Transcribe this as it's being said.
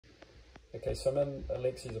Okay, so I'm in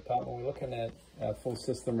Alexi's apartment. We're looking at a full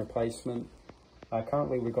system replacement.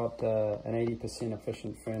 Currently we've got an 80%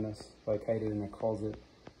 efficient furnace located in a closet.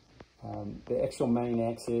 The actual main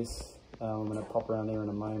access, I'm going to pop around there in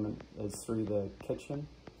a moment, is through the kitchen.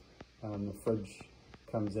 The fridge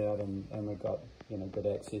comes out and we've got good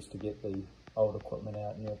access to get the old equipment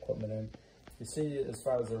out, new equipment in. You see, as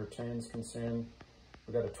far as the return's concerned,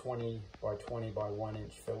 we've got a 20 by 20 by 1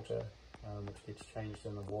 inch filter which gets changed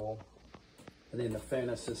in the wall. And then the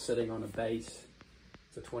furnace is sitting on a base.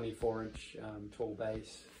 It's a 24-inch tall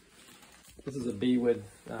base. This is a B-width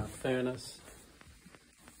furnace,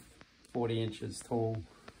 40 inches tall.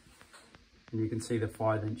 And you can see the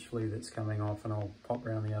 5-inch flue that's coming off, and I'll pop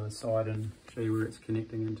around the other side and show you where it's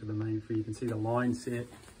connecting into the main flue. You can see the line set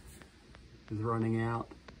is running out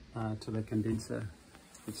to the condenser.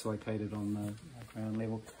 It's located on the ground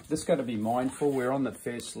level. Just got to be mindful, we're on the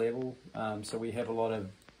first level, so we have a lot of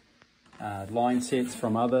line sets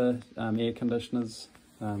from other air conditioners,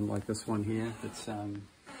 like this one here. It's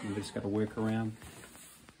we've just got to work around.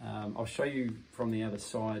 I'll show you from the other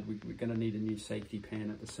side. We're going to need a new safety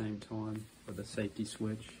pan at the same time with a safety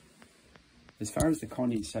switch. As far as the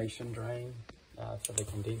condensation drain for the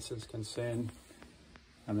condenser is concerned,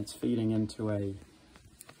 it's feeding into a, I'll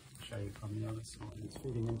show you from the other side, it's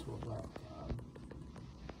feeding into a black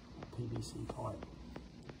PVC pipe.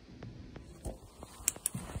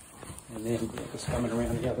 And then just coming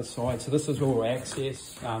around the other side. So this is all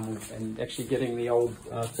access, and actually getting the old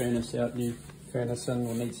furnace out, new furnace in.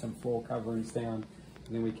 We'll need some floor coverings down,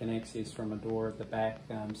 and then we can access from a door at the back,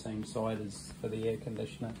 same side as for the air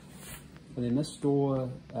conditioner. And then this door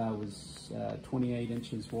was 28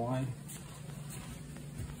 inches wide.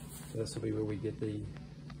 So this will be where we get the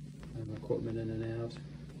equipment in and out.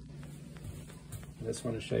 I just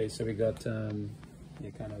want to show you, so we got kind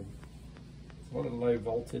of a lot of low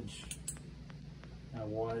voltage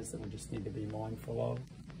wires that we just need to be mindful of.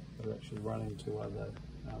 They're actually running to other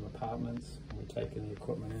apartments. We're taking the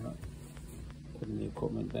equipment out, putting the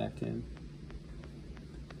equipment back in,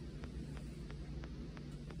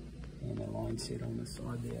 and the line set on the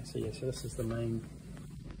side there. So yeah, so this is the main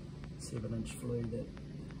 7-inch flue that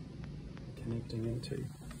we're connecting into.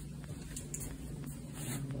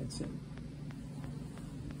 That's it.